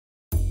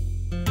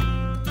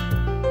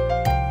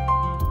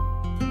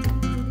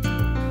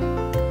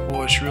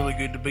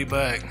good to be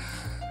back.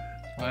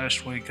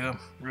 Last week I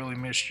really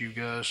missed you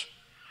guys.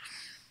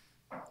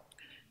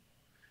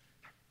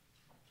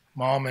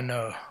 Mom and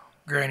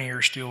Granny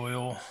are still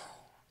ill.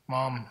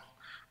 Mom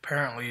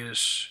apparently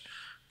has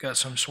got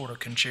some sort of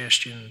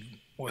congestion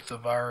with the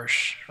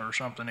virus or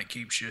something that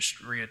keeps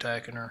just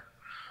reattacking her.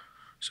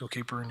 So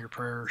keep her in your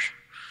prayers.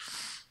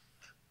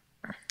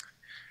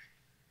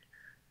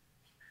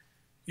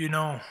 You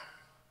know,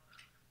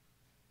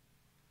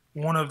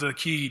 one of the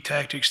key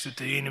tactics that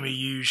the enemy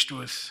used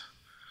with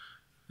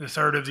the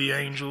third of the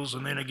angels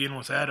and then again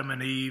with Adam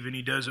and Eve, and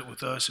he does it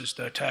with us, is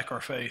to attack our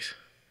faith.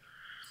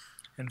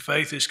 And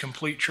faith is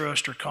complete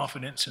trust or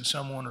confidence in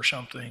someone or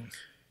something.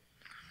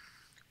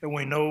 And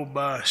we know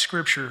by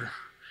Scripture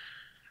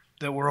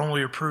that we're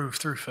only approved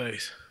through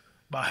faith,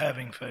 by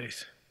having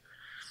faith.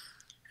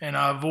 And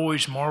I've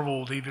always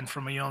marveled, even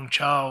from a young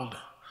child,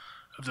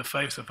 of the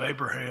faith of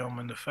Abraham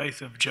and the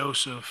faith of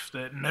Joseph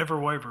that never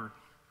wavered.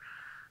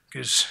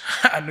 Because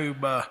I knew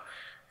by,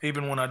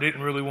 even when I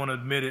didn't really want to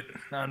admit it,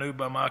 I knew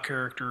by my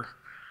character,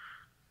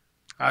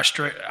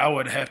 I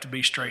would have to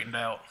be straightened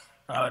out.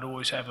 I'd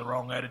always have the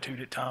wrong attitude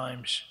at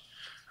times.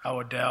 I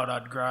would doubt,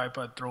 I'd gripe,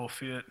 I'd throw a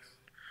fit,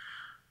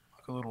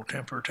 like a little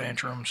temper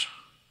tantrums.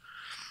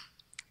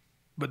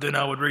 But then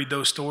I would read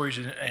those stories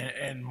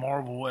and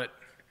marvel at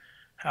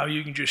how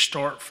you can just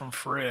start from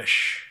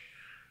fresh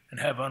and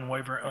have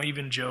unwavering,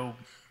 even Job,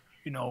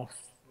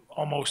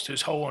 almost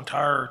his whole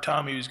entire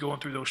time he was going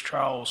through those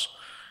trials,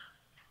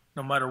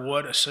 no matter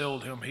what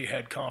assailed him, he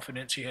had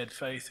confidence, he had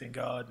faith in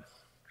God.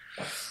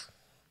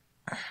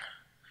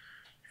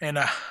 And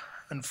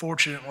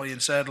unfortunately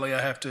and sadly,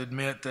 I have to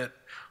admit that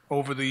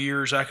over the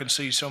years, I can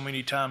see so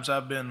many times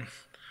I've been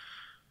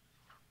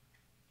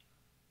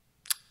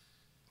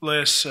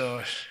less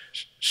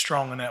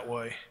strong in that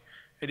way.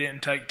 It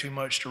didn't take too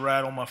much to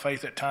rattle my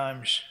faith at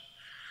times.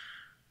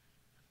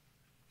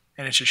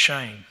 And it's a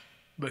shame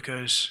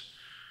because,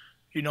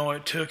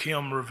 it took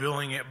him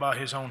revealing it by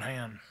his own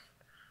hand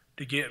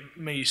to get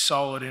me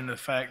solid in the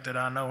fact that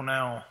I know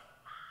now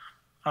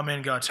I'm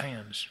in God's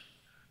hands.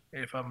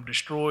 If I'm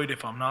destroyed,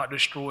 if I'm not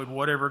destroyed,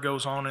 whatever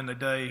goes on in the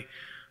day,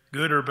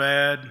 good or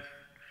bad,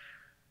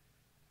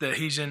 that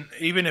he's in,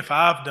 even if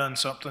I've done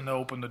something to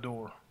open the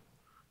door,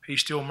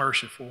 he's still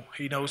merciful.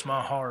 He knows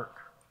my heart.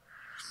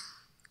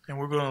 And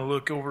we're going to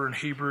look over in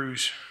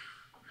Hebrews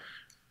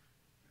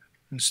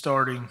and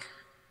starting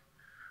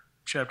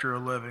chapter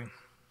 11.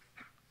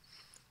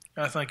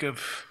 I think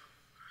of,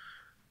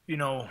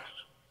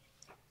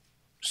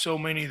 so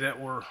many that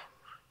were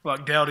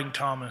like doubting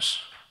Thomas,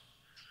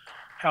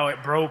 how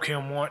it broke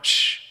him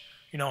once,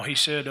 he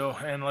said,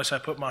 unless I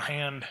put my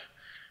hand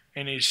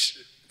in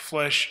his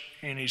flesh,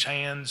 in his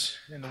hands,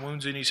 in the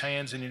wounds in his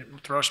hands,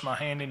 and thrust my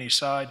hand in his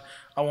side,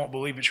 I won't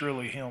believe it's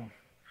really him.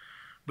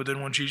 But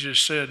then when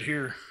Jesus said,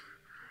 here,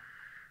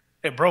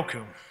 it broke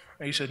him.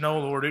 He said, no,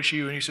 Lord, it's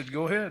you. And he said,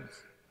 go ahead,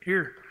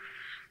 here.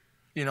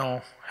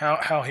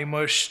 How he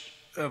must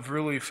have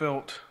really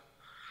felt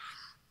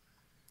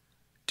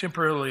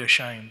temporarily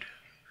ashamed.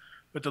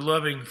 But the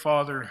loving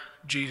Father,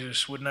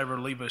 Jesus, would never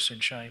leave us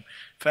in shame.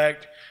 In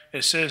fact,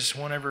 it says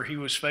whenever he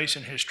was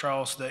facing his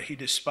trials that he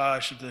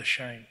despised the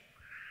shame.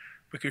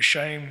 Because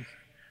shame,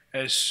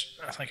 as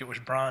I think it was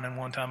Brian in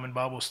one time in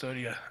Bible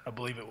study, I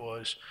believe it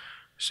was,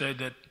 said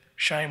that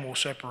shame will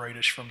separate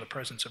us from the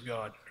presence of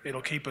God.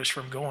 It'll keep us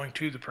from going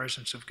to the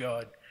presence of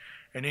God.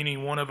 And any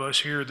one of us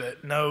here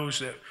that knows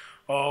that,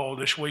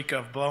 this week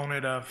I've blown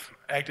it, I've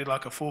acted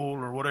like a fool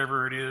or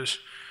whatever it is,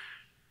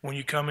 when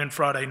you come in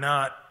Friday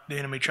night, the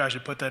enemy tries to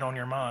put that on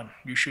your mind.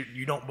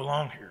 You don't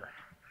belong here.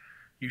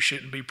 You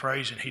shouldn't be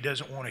praising. He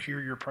doesn't want to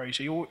hear your praise.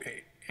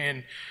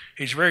 And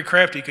he's very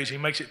crafty because he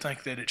makes it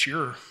think that it's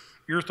your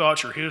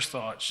thoughts or his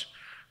thoughts,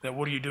 that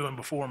what are you doing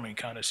before me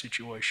kind of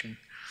situation.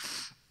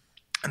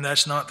 And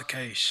that's not the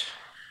case.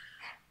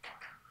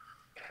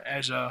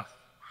 As I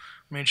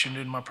mentioned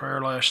in my prayer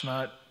last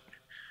night,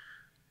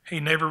 he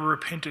never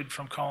repented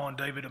from calling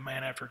David a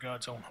man after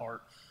God's own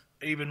heart.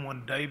 Even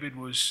when David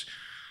was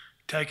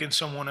taking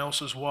someone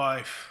else's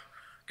wife,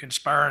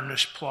 conspiring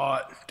this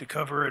plot to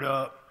cover it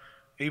up,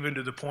 even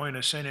to the point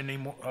of sending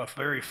him a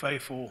very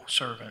faithful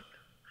servant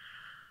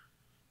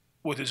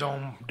with his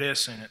own death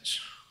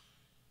sentence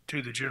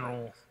to the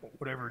general,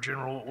 whatever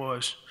general it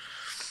was.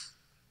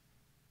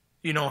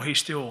 He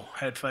still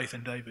had faith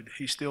in David.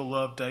 He still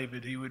loved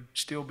David. He would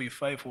still be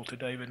faithful to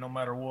David no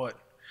matter what.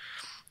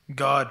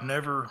 God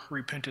never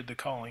repented the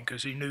calling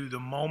because he knew the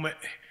moment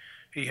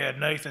he had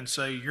Nathan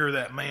say, you're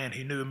that man,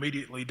 he knew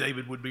immediately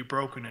David would be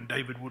broken and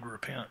David would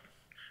repent.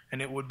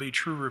 And it would be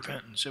true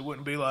repentance. It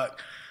wouldn't be like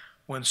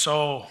when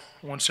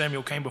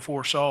Samuel came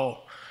before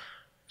Saul,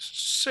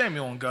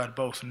 Samuel and God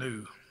both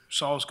knew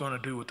Saul's going to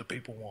do what the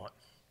people want.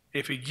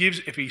 If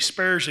he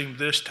spares him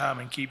this time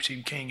and keeps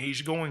him king,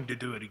 he's going to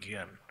do it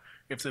again.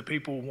 If the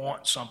people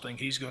want something,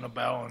 he's going to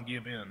bow and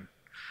give in.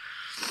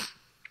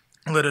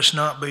 Let us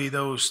not be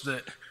those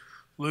that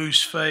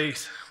lose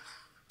faith,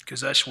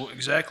 because that's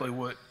exactly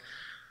what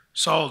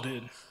Saul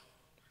did.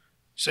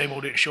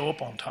 Samuel didn't show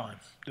up on time.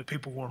 The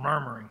people were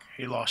murmuring.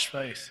 He lost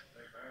faith.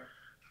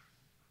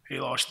 He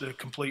lost the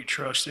complete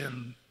trust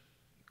in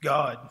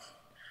God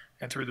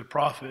and through the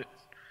prophet.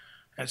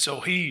 And so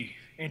he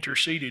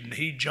interceded and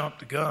he jumped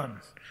the gun,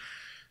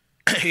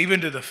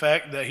 even to the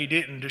fact that he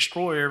didn't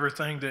destroy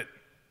everything that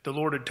the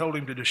Lord had told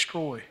him to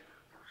destroy.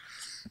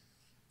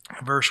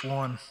 Verse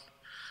 1,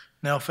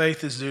 now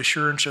faith is the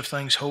assurance of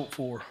things hoped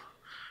for,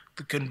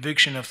 the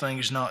conviction of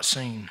things not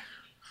seen.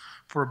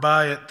 For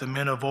by it the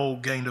men of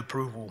old gained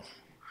approval.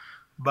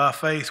 By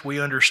faith we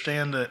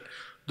understand that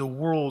the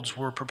worlds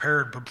were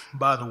prepared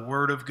by the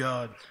word of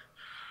God,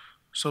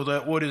 so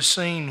that what is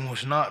seen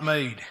was not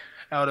made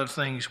out of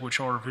things which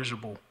are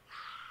visible.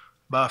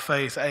 By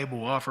faith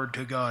Abel offered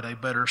to God a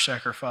better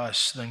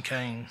sacrifice than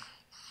Cain,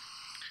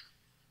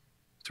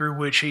 through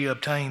which he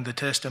obtained the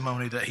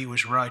testimony that he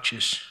was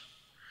righteous,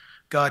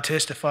 God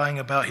testifying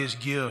about his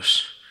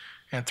gifts,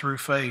 and through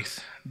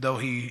faith, though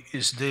he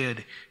is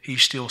dead, he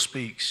still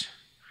speaks.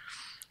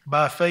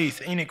 By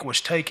faith Enoch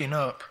was taken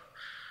up.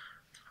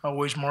 I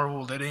always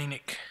marveled at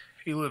Enoch.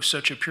 He lived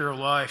such a pure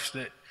life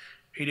that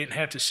he didn't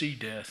have to see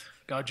death.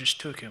 God just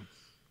took him.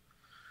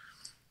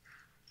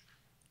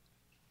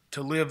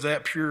 To live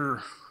that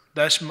pure,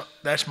 that's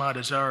my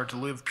desire, to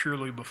live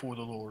purely before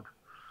the Lord.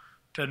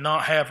 To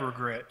not have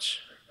regrets.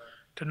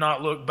 To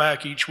not look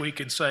back each week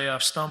and say,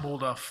 I've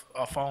stumbled, I've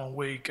fallen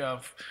weak,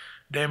 I've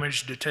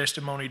damaged the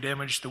testimony,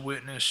 damaged the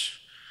witness.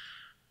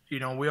 You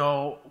know, we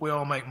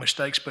all make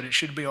mistakes, but it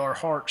should be our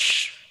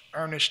heart's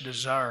earnest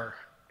desire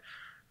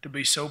to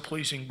be so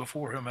pleasing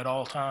before him at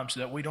all times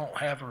that we don't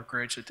have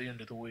regrets at the end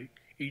of the week,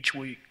 each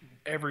week,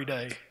 every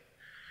day.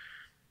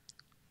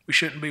 We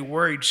shouldn't be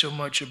worried so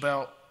much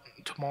about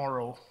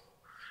tomorrow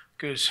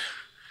because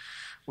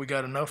we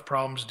got enough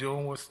problems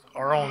dealing with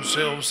our own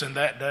selves in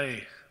that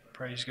day.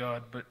 Praise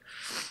God. But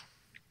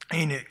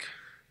Enoch,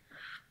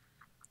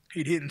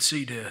 he didn't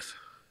see death.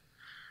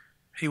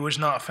 He was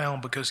not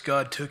found because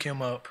God took him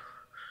up.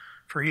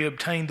 For he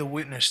obtained the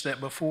witness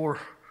that before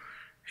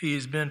he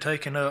has been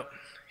taken up,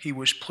 he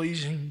was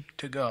pleasing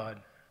to God.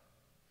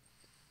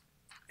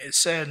 It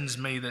saddens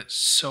me that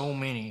so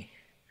many,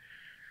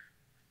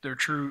 their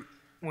true,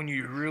 when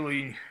you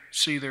really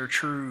see their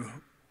true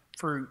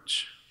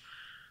fruits,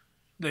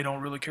 they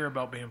don't really care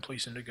about being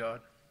pleasing to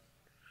God.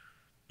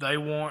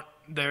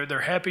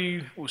 They're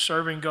happy with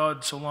serving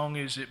God so long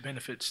as it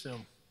benefits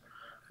them.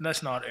 And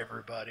that's not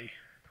everybody.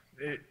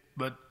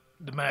 But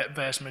the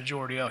vast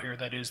majority out here,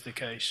 that is the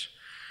case.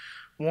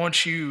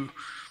 Once you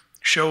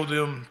show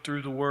them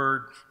through the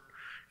word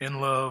in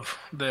love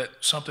that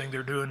something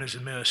they're doing is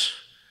amiss,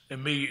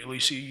 immediately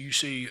you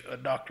see a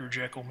Dr.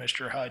 Jekyll,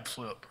 Mr. Hyde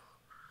flip.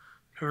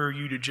 Who are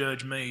you to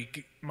judge me?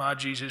 My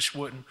Jesus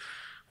wouldn't.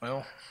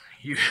 Well,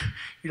 you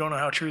don't know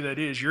how true that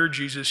is. Your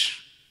Jesus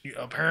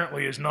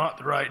apparently is not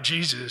the right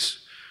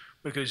Jesus,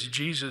 because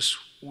Jesus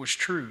was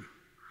true.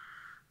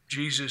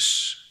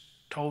 Jesus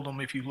told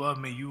them, if you love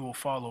me, you will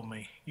follow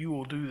me. You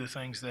will do the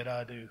things that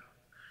I do.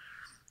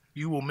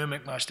 You will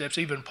mimic my steps.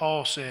 Even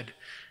Paul said,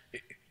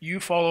 you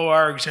follow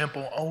our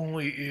example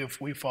only if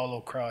we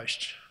follow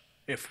Christ.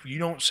 If you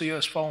don't see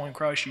us following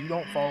Christ, you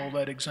don't follow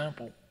that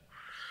example.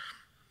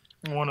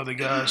 One of the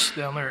guys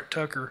down there at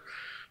Tucker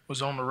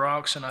was on the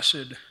rocks, and I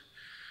said,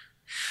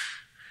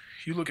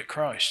 you look at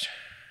Christ.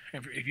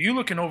 If you're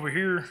looking over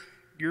here,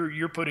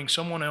 you're putting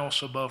someone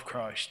else above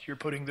Christ. You're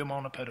putting them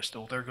on a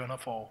pedestal. They're going to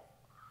fall.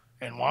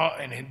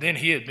 And then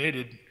he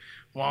admitted,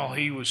 while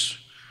he was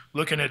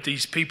looking at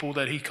these people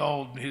that he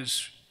called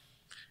his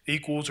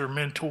equals or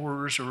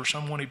mentors or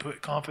someone he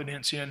put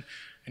confidence in,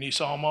 and he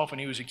saw them off and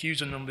he was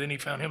accusing them, then he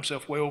found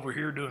himself way over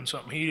here doing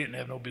something he didn't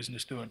have no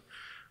business doing.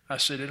 I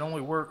said, it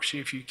only works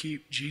if you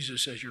keep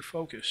Jesus as your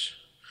focus.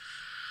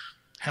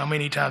 How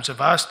many times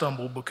have I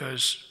stumbled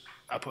because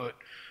I put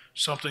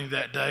something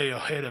that day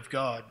ahead of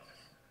God,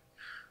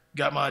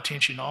 got my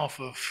attention off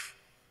of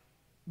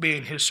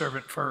being his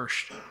servant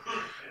first,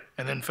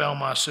 and then found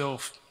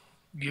myself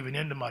giving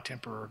in to my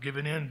temper or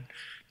giving in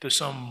to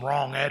some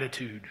wrong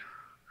attitude.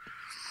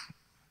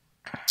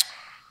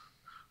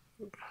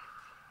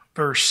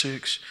 Verse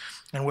 6,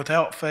 and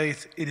without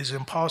faith it is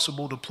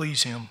impossible to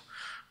please him,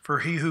 for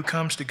he who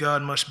comes to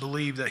God must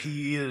believe that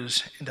he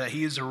is, and that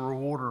he is a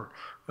rewarder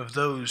of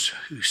those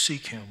who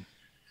seek him.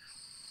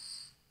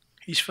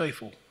 He's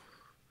faithful.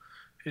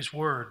 His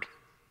word,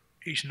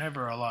 he's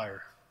never a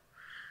liar.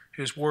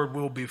 His word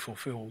will be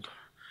fulfilled.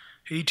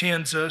 He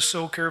tends us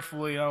so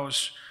carefully.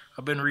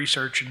 I've been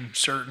researching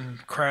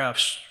certain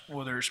crafts,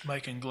 whether it's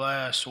making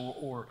glass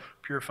or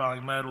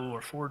purifying metal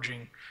or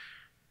forging.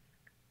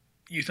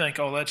 You think,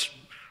 oh, that's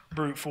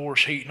brute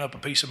force, heating up a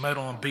piece of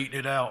metal and beating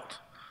it out.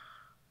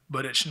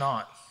 But it's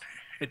not.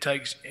 It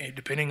takes,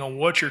 depending on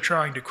what you're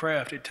trying to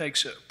craft, it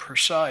takes a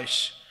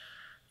precise.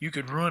 You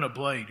could ruin a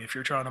blade if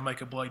you're trying to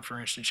make a blade, for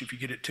instance. If you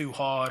get it too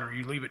hot or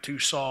you leave it too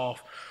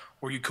soft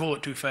or you cool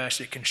it too fast,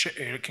 it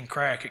can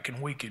crack, it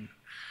can weaken.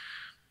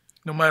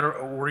 No matter,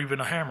 or even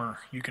a hammer.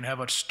 You can have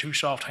a too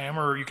soft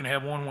hammer, or you can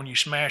have one when you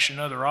smash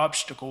another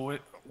obstacle, a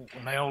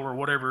nail or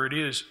whatever it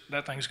is,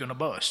 that thing's going to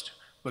bust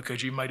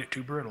because you made it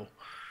too brittle.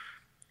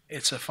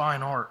 It's a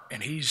fine art,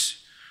 and he's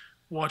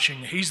watching,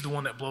 he's the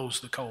one that blows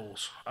the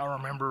coals. I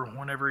remember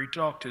whenever he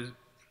talked to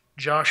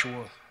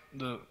Joshua,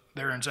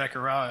 there in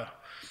Zechariah,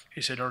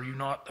 he said, "Are you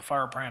not the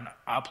firebrand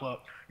I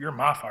plucked? You're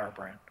my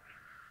firebrand."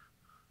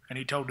 And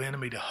he told the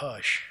enemy to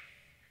hush,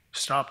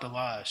 stop the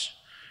lies.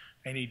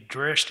 And he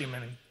dressed him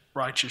in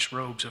righteous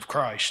robes of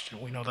Christ.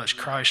 And we know that's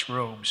Christ's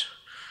robes.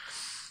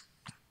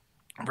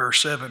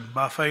 Verse 7,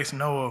 by faith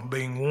Noah,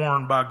 being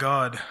warned by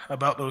God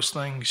about those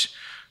things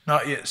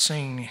not yet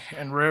seen,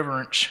 in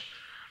reverence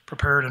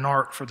prepared an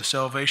ark for the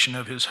salvation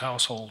of his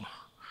household,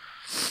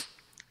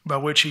 by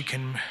which he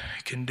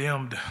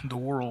condemned the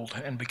world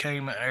and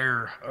became an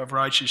heir of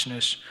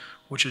righteousness,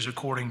 which is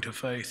according to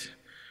faith.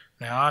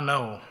 Now I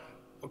know,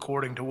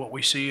 according to what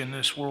we see in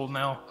this world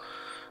now,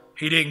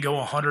 he didn't go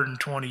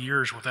 120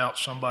 years without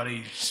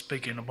somebody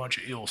speaking a bunch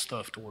of ill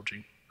stuff towards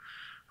him.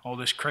 All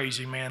this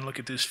crazy man, look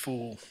at this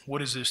fool.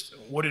 What is this?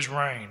 What is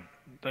rain?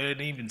 They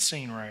hadn't even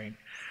seen rain.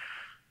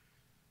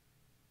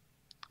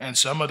 And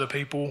some of the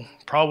people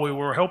probably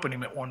were helping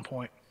him at one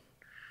point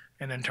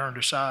and then turned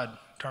aside,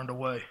 turned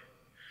away.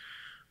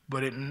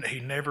 But he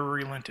never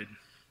relented.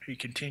 He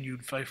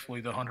continued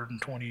faithfully the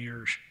 120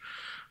 years.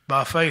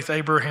 By faith,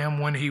 Abraham,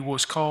 when he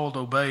was called,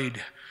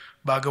 obeyed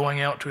by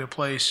going out to a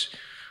place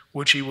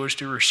which he was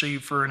to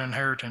receive for an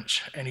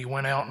inheritance. And he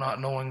went out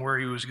not knowing where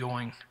he was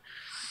going.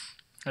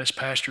 As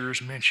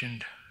pastors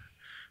mentioned,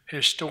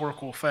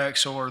 historical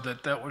facts are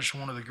that was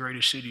one of the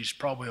greatest cities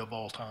probably of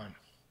all time.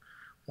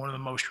 One of the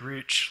most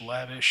rich,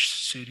 lavish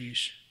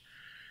cities.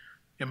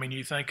 I mean,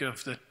 you think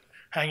of the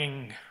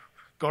hanging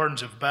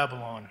gardens of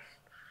Babylon,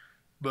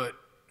 but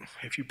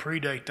if you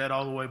predate that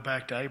all the way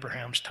back to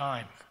Abraham's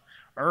time,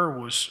 Ur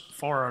was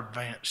far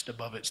advanced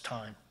above its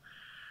time.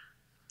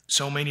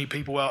 So many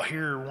people out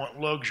here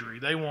want luxury.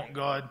 They want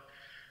God.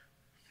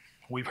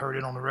 We've heard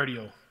it on the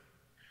radio.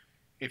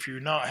 If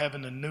you're not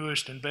having the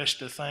newest and best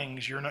of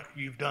things,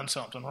 you've done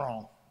something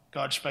wrong.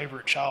 God's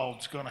favorite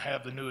child's going to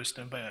have the newest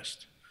and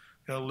best.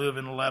 Going to live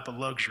in the lap of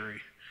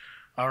luxury.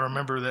 I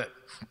remember that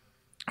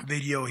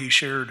video he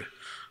shared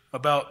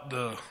about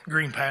the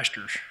green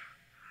pastures.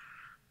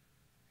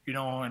 You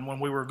know, and when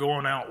we were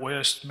going out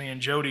west, me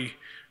and Jody,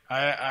 I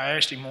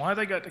asked him, why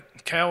they got the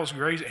cows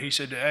grazing? He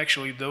said that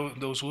actually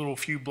those little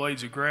few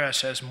blades of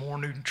grass has more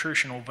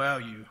nutritional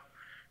value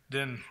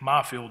than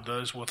my field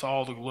does with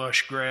all the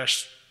lush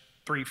grass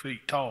 3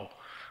 feet tall,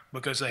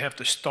 because they have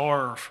to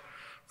starve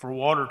for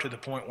water to the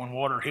point when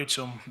water hits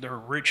them, they're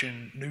rich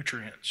in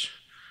nutrients.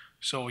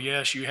 So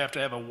yes, you have to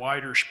have a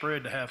wider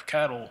spread to have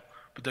cattle,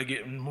 but they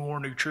get more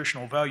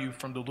nutritional value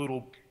from the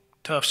little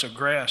tufts of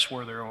grass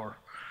where there are.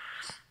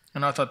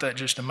 And I thought that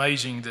just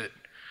amazing that,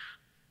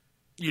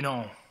 you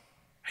know,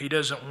 he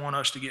doesn't want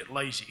us to get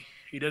lazy.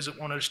 He doesn't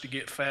want us to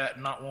get fat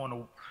and not want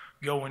to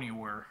go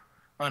anywhere,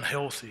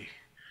 unhealthy.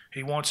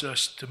 He wants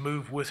us to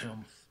move with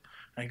him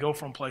and go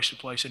from place to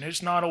place. And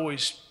it's not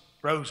always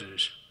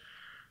roses.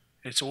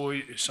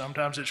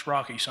 Sometimes it's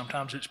rocky,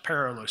 sometimes it's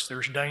perilous.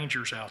 There's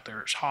dangers out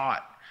there. It's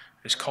hot.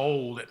 It's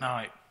cold at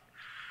night.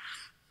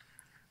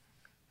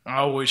 I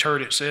always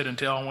heard it said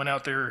until I went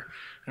out there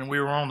and we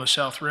were on the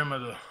south rim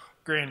of the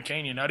Grand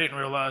Canyon. I didn't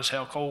realize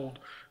how cold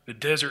the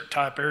desert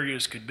type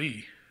areas could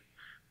be.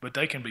 But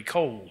they can be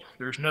cold.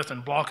 There's nothing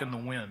blocking the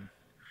wind.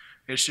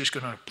 It's just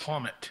going to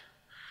plummet.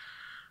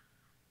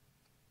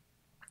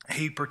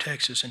 He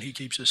protects us and he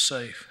keeps us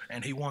safe.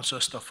 And he wants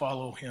us to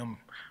follow him,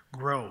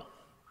 grow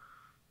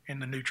in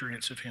the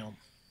nutrients of him.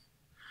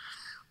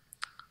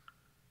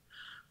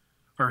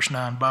 Verse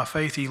 9, by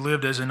faith he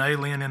lived as an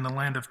alien in the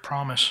land of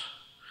promise,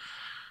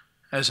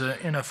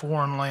 in a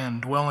foreign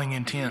land, dwelling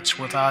in tents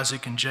with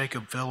Isaac and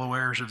Jacob, fellow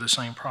heirs of the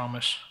same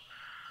promise.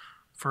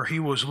 For he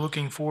was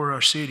looking for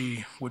a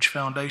city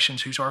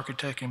whose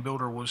architect and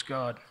builder was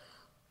God.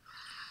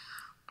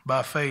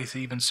 By faith,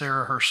 even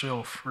Sarah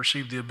herself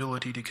received the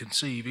ability to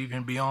conceive,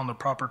 even beyond the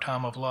proper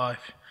time of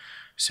life,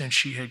 since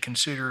she had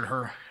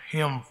considered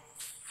him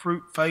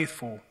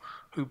faithful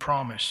who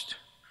promised.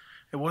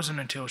 It wasn't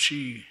until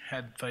she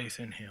had faith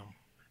in him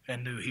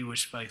and knew he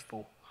was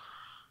faithful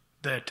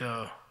that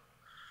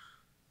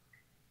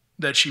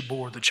she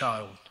bore the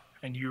child.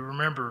 And you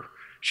remember,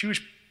 she was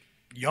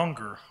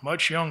younger,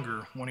 much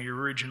younger, when he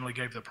originally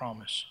gave the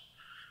promise.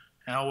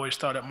 And I always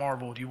thought it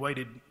marveled.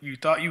 You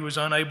thought you was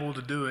unable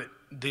to do it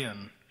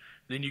then.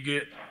 Then you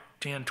get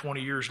 10,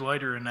 20 years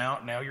later, and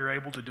now you're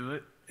able to do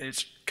it.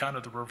 It's kind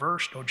of the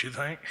reverse, don't you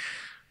think?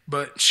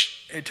 But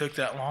it took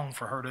that long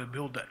for her to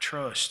build that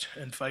trust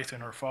and faith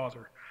in her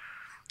father.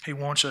 He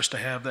wants us to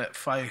have that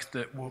faith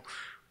that will,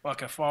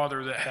 like a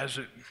father that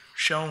hasn't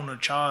shown a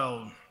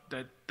child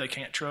that they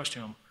can't trust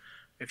him.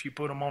 If you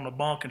put them on a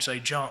bunk and say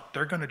jump,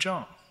 they're going to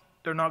jump.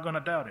 They're not going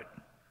to doubt it.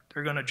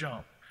 They're going to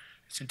jump.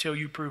 It's until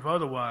you prove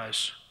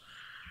otherwise.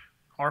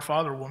 Our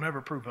Father will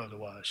never prove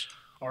otherwise.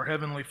 Our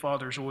Heavenly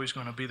Father is always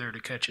going to be there to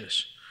catch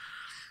us.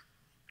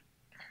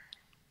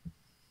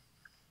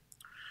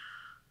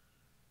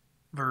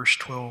 Verse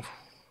 12.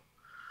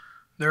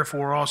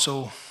 Therefore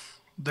also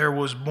there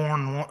was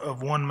born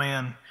of one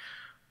man,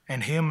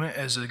 and him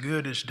as the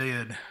good as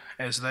dead,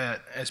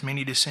 as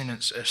many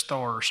descendants as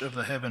stars of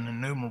the heaven,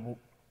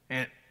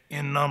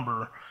 in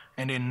number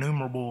and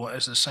innumerable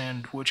as the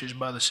sand which is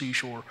by the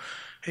seashore,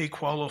 he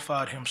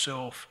qualified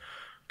himself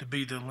to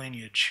be the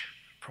lineage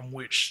from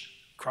which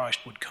Christ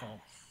would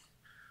come,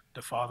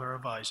 the father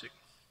of Isaac,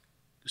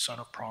 the son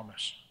of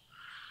promise.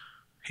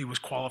 He was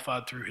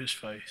qualified through his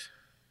faith.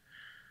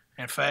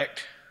 In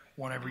fact,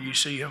 whenever you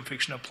see him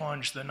fixing to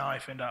plunge the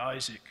knife into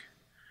Isaac,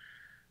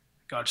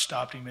 God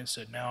stopped him and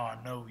said, now I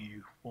know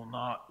you will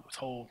not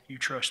withhold. You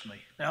trust me.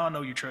 Now I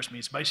know you trust me.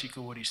 It's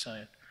basically what he's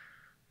saying.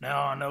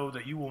 Now I know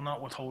that you will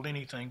not withhold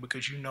anything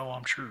because you know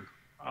I'm true.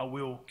 I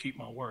will keep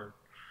my word.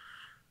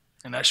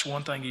 And that's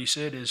one thing he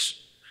said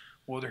is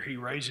whether he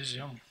raises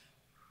him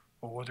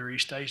or whether he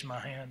stays my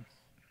hand,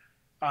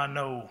 I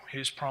know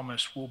his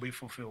promise will be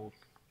fulfilled.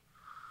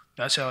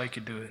 That's how he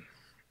could do it.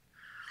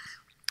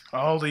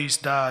 All these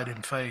died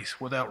in faith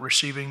without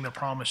receiving the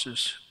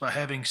promises, but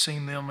having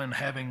seen them and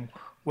having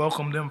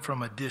welcomed them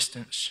from a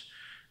distance,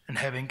 and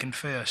having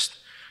confessed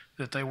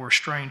that they were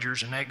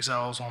strangers and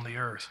exiles on the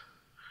earth.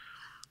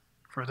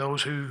 For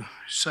those who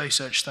say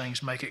such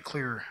things make it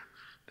clear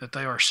that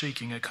they are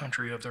seeking a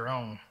country of their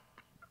own.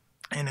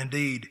 And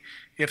indeed,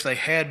 if they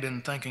had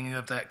been thinking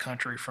of that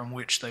country from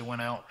which they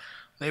went out,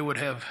 they would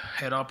have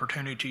had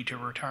opportunity to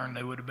return.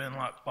 They would have been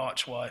like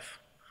Lot's wife.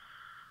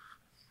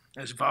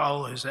 As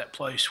vile as that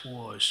place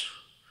was,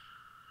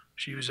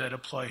 she was at a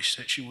place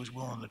that she was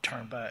willing to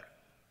turn back.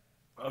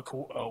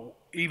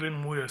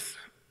 Even with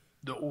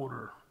the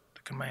order,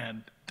 the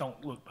command,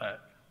 don't look back.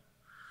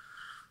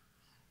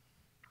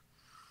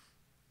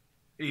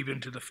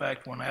 Even to the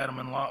fact when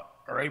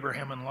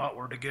Abraham and Lot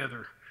were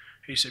together,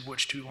 he said,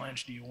 which two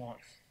lands do you want?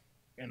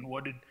 And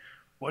what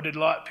did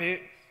Lot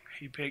pick?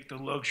 He picked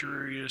the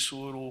luxurious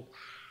little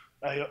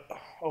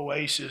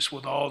oasis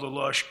with all the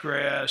lush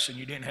grass, and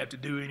you didn't have to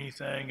do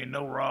anything, and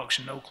no rocks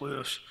and no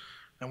cliffs.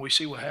 And we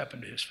see what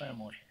happened to his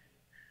family.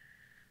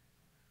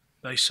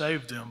 They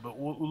saved them, but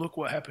look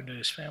what happened to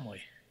his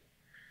family.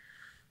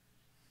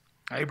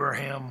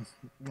 Abraham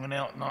went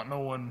out not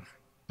knowing,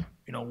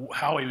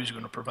 how he was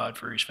going to provide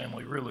for his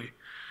family, really.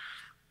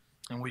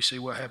 And we see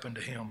what happened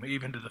to him,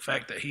 even to the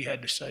fact that he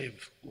had to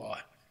save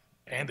Lot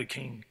and the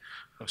king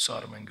of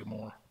Sodom and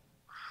Gomorrah.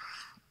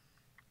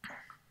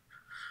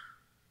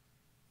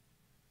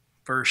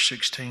 Verse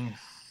 16,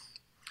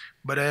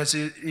 but as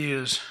it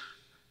is,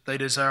 they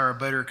desire a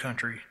better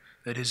country,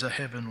 that is a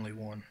heavenly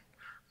one.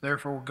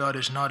 Therefore God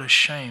is not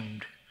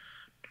ashamed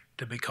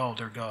to be called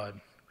their God,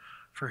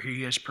 for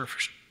he has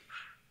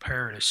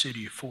prepared a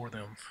city for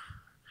them.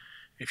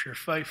 If you're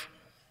faithful,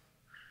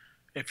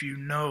 if you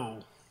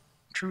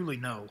truly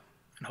know,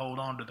 and hold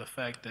on to the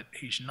fact that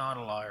he's not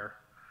a liar,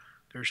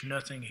 there's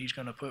nothing he's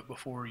going to put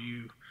before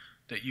you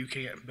that you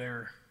can't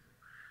bear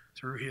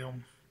through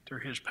him, through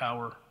his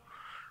power,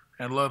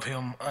 and love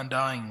him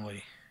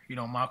undyingly.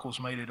 Michael's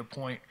made it a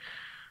point.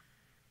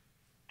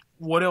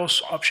 What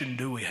else option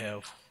do we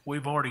have?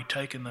 We've already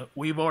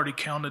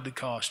counted the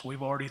cost.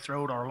 We've already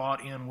thrown our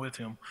lot in with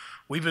him.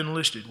 We've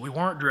enlisted. We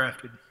weren't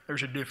drafted.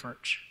 There's a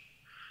difference.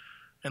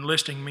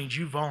 Enlisting means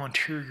you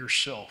volunteer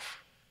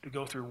yourself to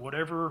go through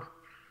whatever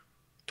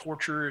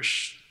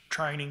torturous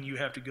training you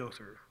have to go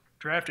through.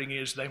 Drafting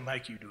is they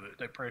make you do it.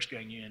 They press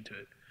gang you into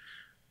it.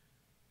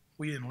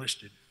 We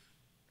enlisted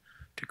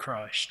to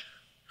Christ.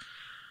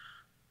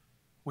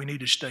 We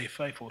need to stay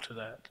faithful to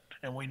that.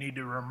 And we need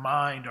to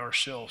remind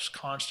ourselves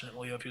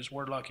constantly of his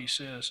word, like he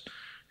says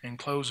in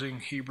closing,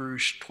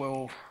 Hebrews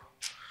 12,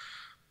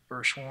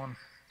 verse 1.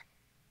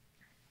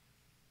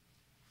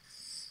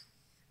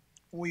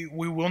 We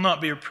will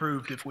not be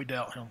approved if we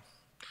doubt him.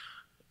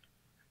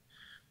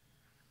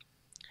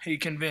 He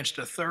convinced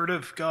a third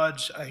of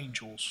God's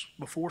angels,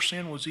 before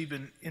sin was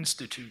even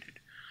instituted,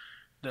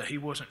 that he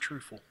wasn't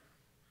truthful,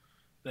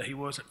 that he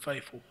wasn't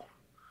faithful,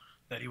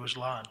 that he was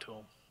lying to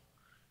them,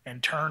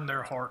 and turned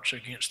their hearts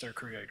against their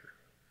Creator.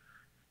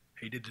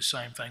 He did the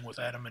same thing with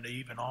Adam and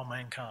Eve and all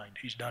mankind.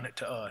 He's done it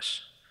to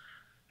us.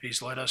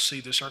 He's let us see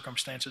the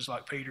circumstances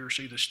like Peter,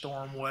 see the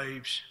storm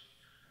waves,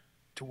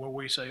 to where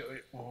we say,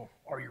 well,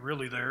 are you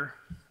really there?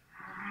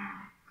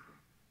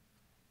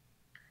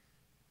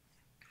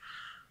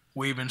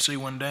 We even see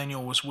when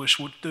Daniel was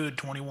withstood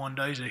 21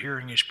 days of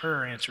hearing his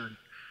prayer answered,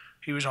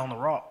 he was on the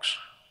rocks.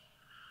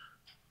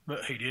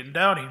 But he didn't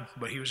doubt him,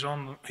 but he's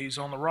on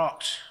the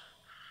rocks.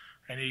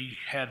 And he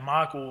had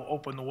Michael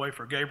open the way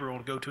for Gabriel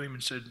to go to him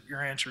and said,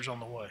 your answer's on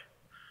the way.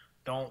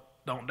 Don't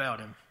doubt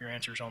him. Your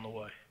answer's on the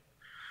way.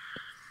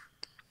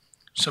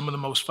 Some of the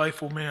most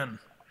faithful men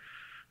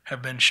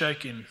have been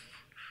shaken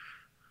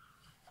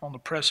on the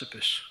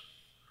precipice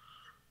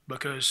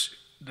because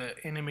the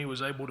enemy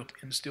was able to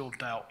instill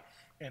doubt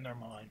in their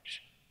minds,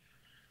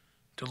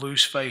 to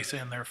lose faith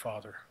in their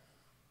Father.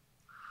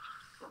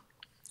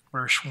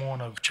 Verse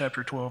 1 of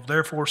chapter 12,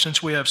 therefore,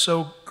 since we have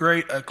so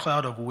great a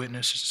cloud of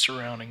witnesses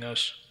surrounding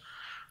us,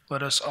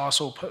 let us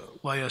also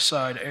lay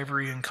aside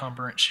every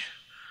encumbrance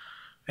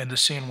and the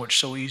sin which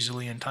so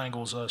easily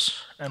entangles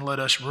us, and let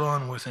us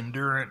run with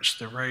endurance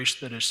the race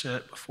that is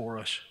set before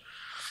us,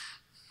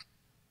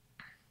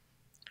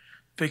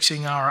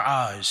 fixing our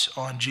eyes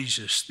on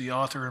Jesus, the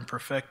author and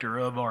perfecter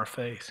of our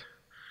faith,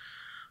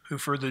 who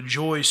for the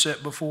joy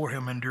set before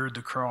him endured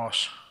the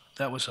cross.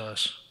 That was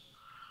us.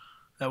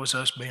 That was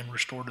us being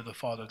restored to the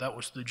Father. That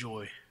was the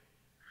joy.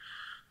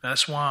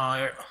 That's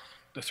why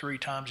the 3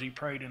 times he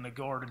prayed in the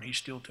garden, he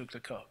still took the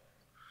cup.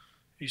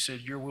 He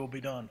said, your will be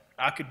done.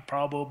 I could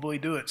probably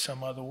do it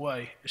some other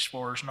way as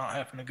far as not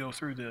having to go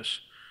through this.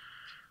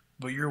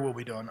 But your will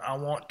be done. I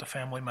want the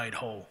family made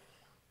whole.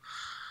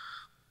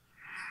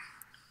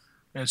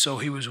 And so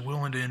he was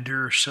willing to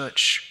endure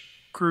such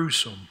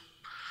gruesome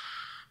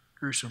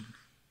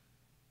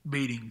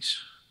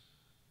beatings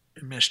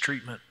and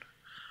mistreatment,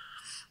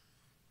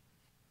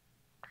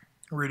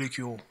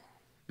 ridicule,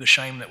 the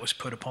shame that was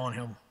put upon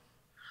him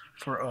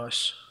for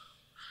us.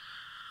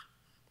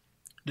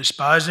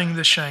 Despising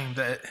the shame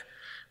that,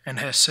 and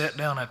has sat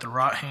down at the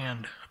right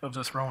hand of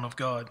the throne of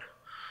God.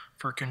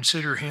 For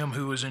consider him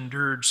who has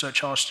endured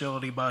such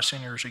hostility by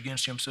sinners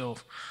against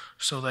himself,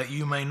 so that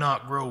you may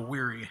not grow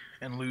weary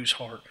and lose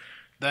heart.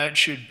 That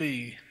should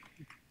be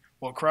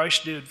what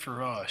Christ did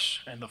for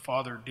us, and the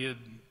Father did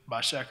by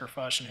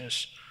sacrificing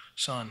his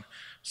Son,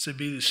 to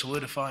be the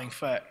solidifying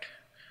fact.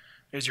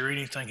 Is there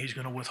anything he's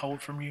going to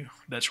withhold from you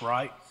that's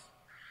right?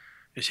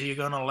 Is he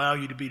going to allow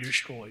you to be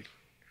destroyed?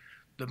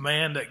 The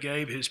man that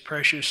gave his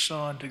precious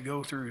Son to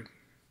go through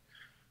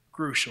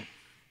gruesome,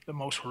 the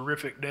most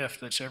horrific death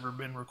that's ever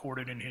been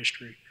recorded in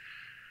history.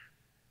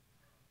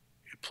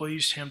 It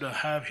pleased him to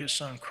have his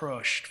Son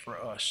crushed for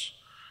us.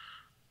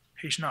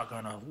 He's not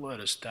going to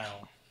let us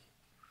down.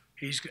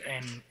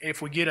 And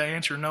if we get an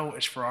answer no,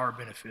 it's for our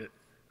benefit.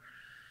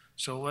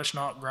 So let's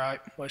not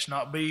gripe. Let's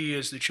not be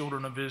as the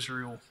children of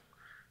Israel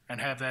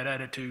and have that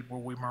attitude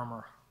where we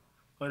murmur.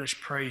 Let us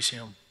praise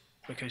him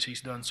because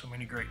he's done so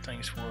many great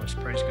things for us.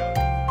 Praise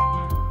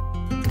God.